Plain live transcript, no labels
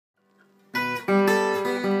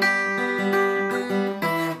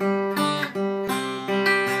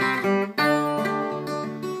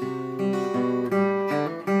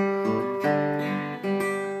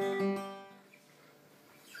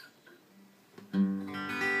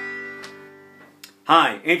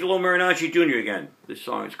Hi, Angelo Marinosci Jr. again. This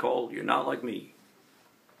song is called You're Not Like Me.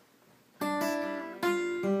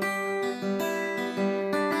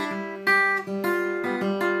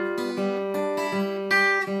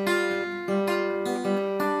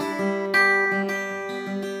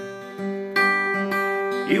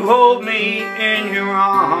 You hold me in your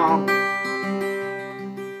arms,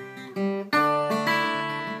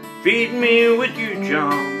 feed me with your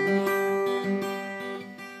charms.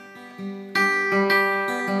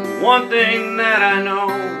 One thing that I know,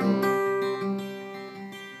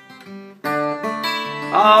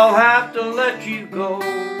 I'll have to let you go.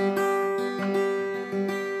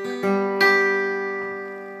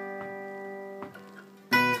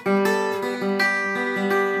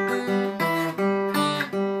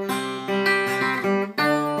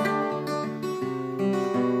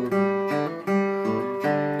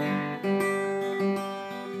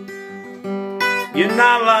 You're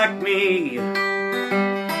not like me,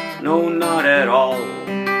 no, not at all.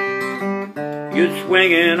 You're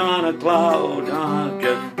swinging on a cloud, I've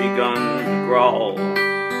just begun to crawl.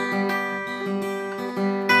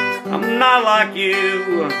 I'm not like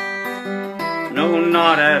you, no,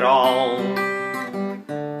 not at all.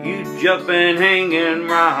 You just been hanging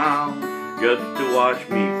round just to watch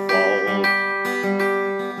me fall.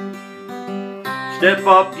 Step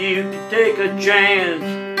up, you can take a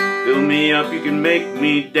chance. Fill me up, you can make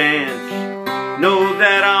me dance. Know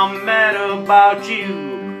that I'm mad about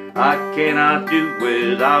you, I cannot do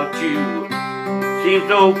without you. Seems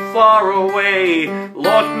so far away,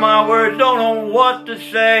 lost my words, don't know what to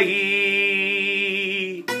say.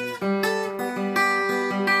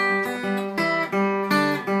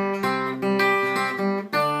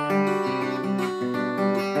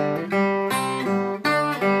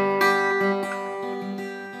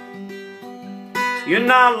 You're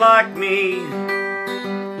not like me,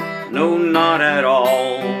 no, not at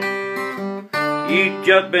all. You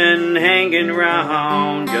just been hanging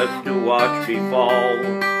around just to watch me fall.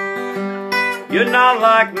 You're not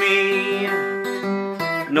like me,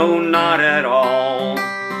 no, not at all.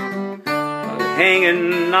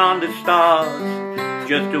 Hanging on the stars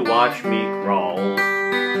just to watch me crawl.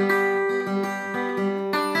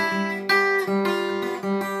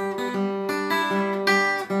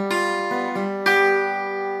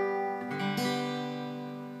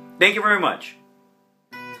 Thank you very much.